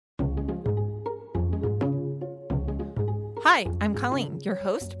Hi, I'm Colleen, your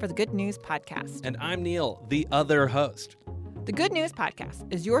host for the Good News Podcast. And I'm Neil, the other host. The Good News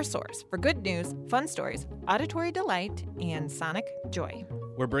Podcast is your source for good news, fun stories, auditory delight, and sonic joy.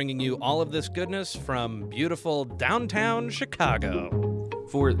 We're bringing you all of this goodness from beautiful downtown Chicago.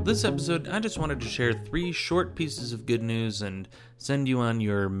 For this episode, I just wanted to share 3 short pieces of good news and send you on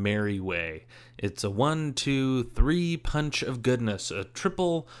your merry way. It's a 1, 2, 3 punch of goodness, a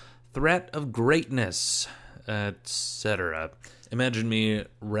triple threat of greatness, etc. Imagine me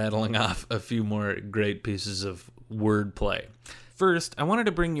rattling off a few more great pieces of wordplay. First, I wanted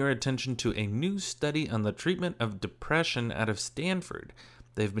to bring your attention to a new study on the treatment of depression out of Stanford.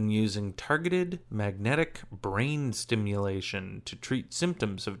 They've been using targeted magnetic brain stimulation to treat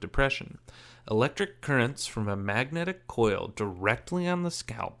symptoms of depression. Electric currents from a magnetic coil directly on the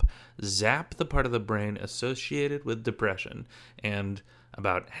scalp zap the part of the brain associated with depression, and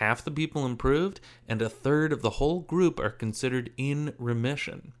about half the people improved, and a third of the whole group are considered in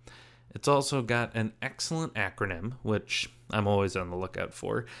remission. It's also got an excellent acronym, which I'm always on the lookout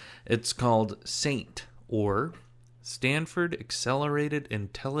for. It's called SAINT, or Stanford Accelerated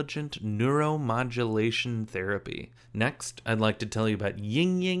Intelligent Neuromodulation Therapy. Next, I'd like to tell you about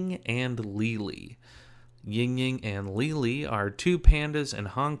Ying Ying and Lily. Ying Ying and Lily are 2 pandas in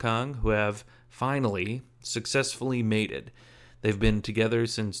Hong Kong who have finally successfully mated. They've been together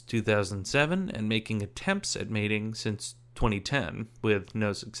since 2007 and making attempts at mating since 2010 with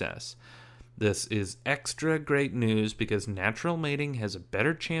no success. This is extra great news because natural mating has a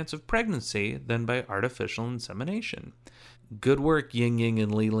better chance of pregnancy than by artificial insemination. Good work, Ying Ying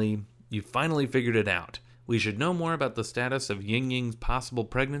and Lily. You finally figured it out. We should know more about the status of Ying Ying's possible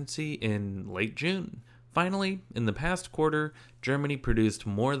pregnancy in late June. Finally, in the past quarter, Germany produced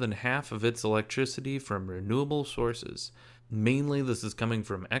more than half of its electricity from renewable sources. Mainly, this is coming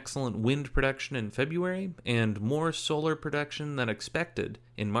from excellent wind production in February and more solar production than expected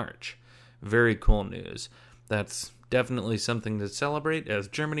in March. Very cool news. That's definitely something to celebrate as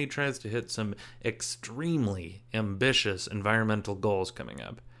Germany tries to hit some extremely ambitious environmental goals coming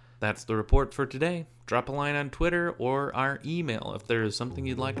up. That's the report for today. Drop a line on Twitter or our email if there is something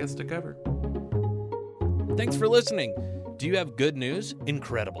you'd like us to cover. Thanks for listening. Do you have good news?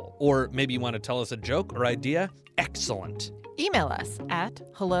 Incredible. Or maybe you want to tell us a joke or idea? Excellent. Email us at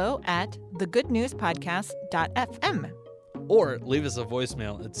hello@thegoodnewspodcast.fm. Or leave us a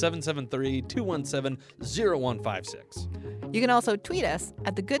voicemail at 773-217-0156. You can also tweet us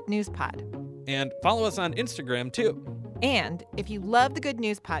at The Good News Pod. And follow us on Instagram, too. And if you love the Good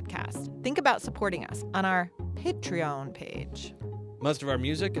News Podcast, think about supporting us on our Patreon page. Most of our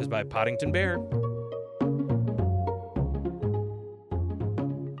music is by Poddington Bear.